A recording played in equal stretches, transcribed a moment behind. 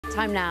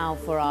Time now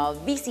for our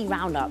VC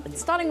roundup, and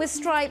starting with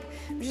Stripe,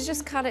 which has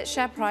just cut its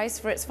share price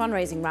for its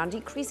fundraising round,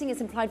 decreasing its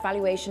implied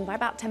valuation by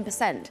about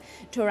 10%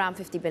 to around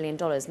 $50 billion.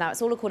 Now,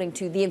 it's all according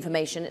to The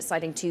Information. It's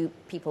citing two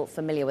people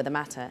familiar with the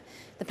matter.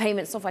 The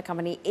payment software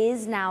company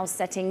is now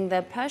setting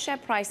the per share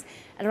price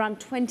at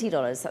around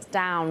 $20. That's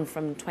down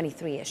from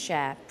 $23 a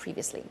share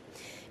previously.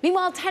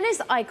 Meanwhile,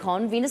 tennis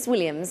icon Venus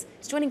Williams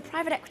is joining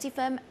private equity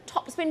firm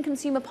Topspin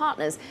Consumer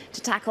Partners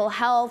to tackle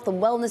health and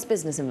wellness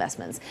business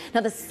investments. Now,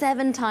 the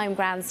 7-time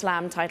Grand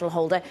Slam title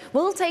holder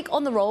will take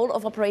on the role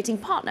of operating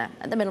partner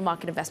at the middle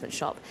market investment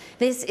shop.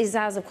 This is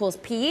as, of course,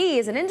 PE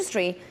as an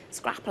industry is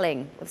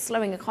grappling with a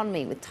slowing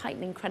economy with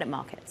tightening credit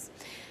markets.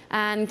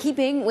 And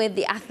keeping with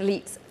the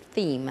athletes'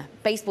 theme,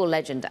 baseball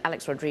legend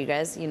Alex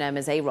Rodriguez, you know him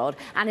as A-Rod,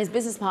 and his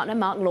business partner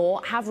Mark Law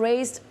have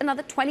raised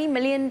another $20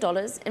 million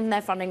in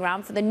their funding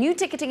round for the new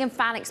ticketing and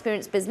fan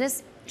experience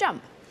business,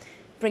 Jump,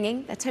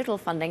 bringing their total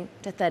funding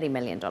to $30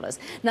 million.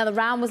 Now, the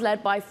round was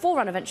led by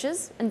Forerunner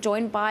Ventures and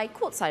joined by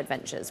Courtside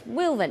Ventures,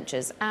 Will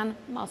Ventures and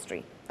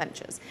Mastery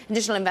Ventures.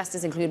 Additional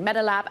investors include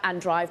MetaLab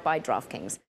and Drive by DraftKings.